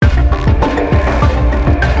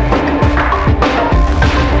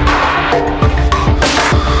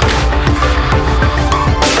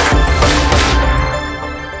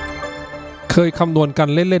เคยคำนวณกัน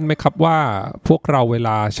เล่นๆไหมครับว่าพวกเราเวล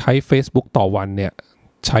าใช้ Facebook ต่อวันเนี่ย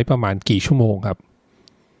ใช้ประมาณกี่ชั่วโมงครับ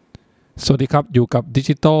สวัสดีครับอยู่กับ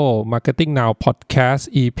Digital Marketing Now Podcast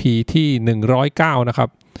EP ที่109นะครับ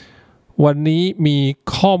วันนี้มี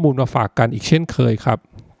ข้อมูลมาฝากกันอีกเช่นเคยครับ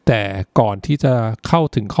แต่ก่อนที่จะเข้า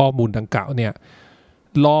ถึงข้อมูลดังกล่าวเนี่ย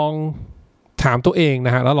ลองถามตัวเองน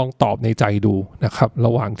ะฮะแล้วลองตอบในใจดูนะครับร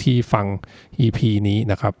ะหว่างที่ฟัง EP นี้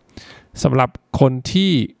นะครับสำหรับคน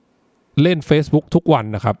ที่เล่น Facebook ทุกวัน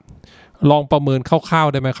นะครับลองประเมินคร่าว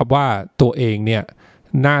ๆได้ไหมครับว่าตัวเองเนี่ย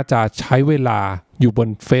น่าจะใช้เวลาอยู่บน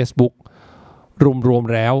Facebook รวม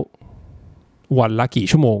ๆแล้ววันละกี่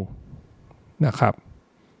ชั่วโมงนะครับ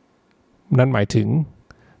นั่นหมายถึง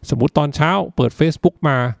สมมุติตอนเช้าเปิด Facebook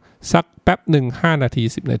มาสักแป๊บหนึ่ง5นาที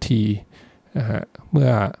10นาทีนะฮะเมื่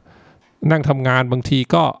อนั่งทำงานบางที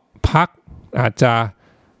ก็พักอาจจะ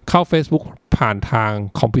เข้า Facebook ผ่านทาง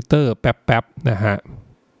คอมพิวเตอร์แป๊บๆนะฮะ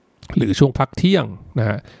หรือช่วงพักเที่ยงนะ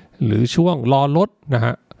ฮะหรือช่วงรอรถนะฮ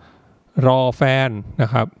ะรอแฟนน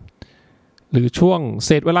ะครับหรือช่วงเศ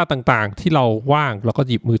ษเวลาต่างๆที่เราว่างเราก็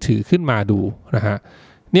หยิบมือถือขึ้นมาดูนะฮะ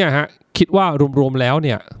เนี่ยฮะคิดว่ารวมๆแล้วเ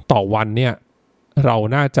นี่ยต่อวันเนี่ยเรา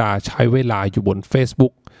น่าจะใช้เวลาอยู่บน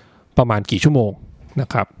Facebook ประมาณกี่ชั่วโมงนะ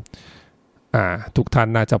ครับทุกท่าน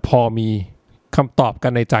น่าจะพอมีคำตอบกั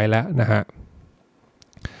นในใจแล้วนะฮะ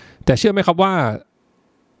แต่เชื่อไหมครับว่า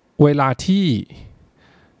เวลาที่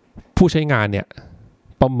ผู้ใช้งานเนี่ย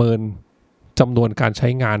ประเมินจำนวนการใช้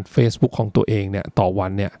งาน Facebook ของตัวเองเนี่ยต่อวั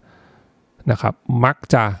นเนี่ยนะครับมัก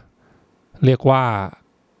จะเรียกว่า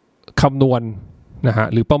คำนวณนะฮะ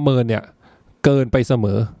หรือประเมินเนี่ยเกินไปเสม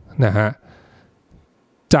อนะฮะ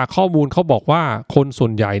จากข้อมูลเขาบอกว่าคนส่ว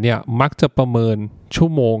นใหญ่เนี่ยมักจะประเมินชั่ว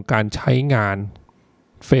โมงการใช้งาน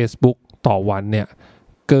Facebook ต่อวันเนี่ย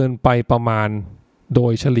เกินไปประมาณโด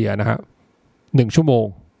ยเฉลี่ยนะฮะ1ชั่วโมง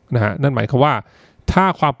นะฮะนั่นหมายความว่าถ้า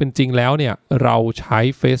ความเป็นจริงแล้วเนี่ยเราใช้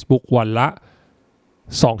Facebook วันละ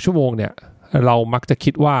2ชั่วโมงเนี่ยเรามักจะ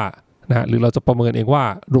คิดว่านะฮะหรือเราจะประเมินเองว่า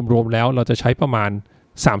รวมๆแล้วเราจะใช้ประมาณ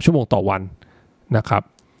3ชั่วโมงต่อวันนะครับ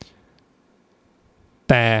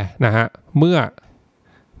แต่นะฮะเมื่อ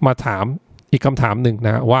มาถามอีกคำถามหนึ่งน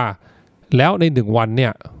ะฮะว่าแล้วใน1วันเนี่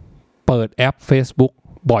ยเปิดแอป Facebook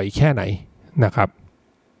บ่อยแค่ไหนนะครับ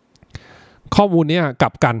ข้อมูลเนี่ยกลั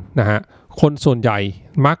บกันนะฮะคนส่วนใหญ่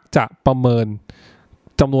มักจะประเมิน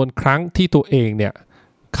จำนวนครั้งที่ตัวเองเนี่ย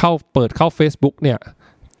เปิดเข้า Facebook เนี่ย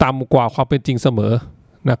ต่ำกว่าความเป็นจริงเสมอ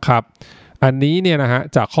นะครับอันนี้เนี่ยนะฮะ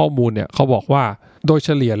จากข้อมูลเนี่ยเขาบอกว่าโดยเฉ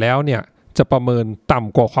ลี่ยแล้วเนี่ยจะประเมินต่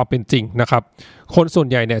ำกว่าความเป็นจริงนะครับคนส่วน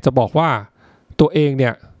ใหญ่เนี่ยจะบอกว่าตัวเองเนี่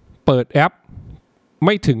ยเปิดแอปไ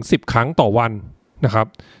ม่ถึง10ครั้งต่อวันนะครับ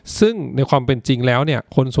ซึ่งในความเป็นจริงแล้วเนี่ย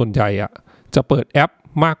คนส่วนใหญ่จะเปิดแอป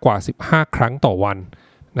มากกว่า15ครั้งต่อวัน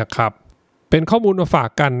นะครับเป็นข้อมูลมาฝาก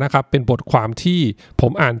กันนะครับเป็นบทความที่ผ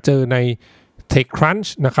มอ่านเจอใน TechCrunch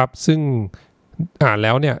นะครับซึ่งอ่านแ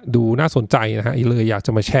ล้วเนี่ยดูน่าสนใจนะฮะเลยอยากจ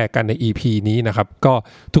ะมาแชร์กันใน EP นี้นะครับก็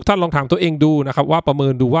ทุกท่านลองถามตัวเองดูนะครับว่าประเมิ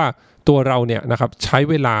นดูว่าตัวเราเนี่ยนะครับใช้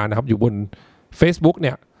เวลานะครับอยู่บน Facebook เ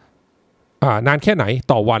นี่ยนานแค่ไหน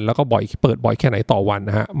ต่อวันแล้วก็เปิดบ่อยแค่ไหนต่อวัน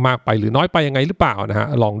นะฮะมากไปหรือน้อยไปยังไงหรือเปล่านะฮะ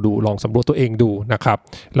ลองสำรวจตัวเองดูนะครับ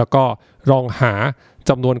แล้วก็ลองหา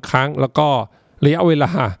จำนวนครั้งแล้วก็ระยะเวล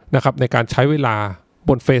านะครับในการใช้เวลาบ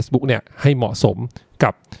น Facebook เนี่ยให้เหมาะสมกั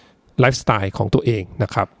บไลฟ์สไตล์ของตัวเองน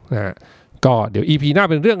ะครับก็เดี๋ยว EP หน้า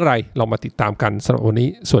เป็นเรื่องอะไรเรามาติดตามกันสำหรับวันนี้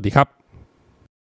สวัสดีครับ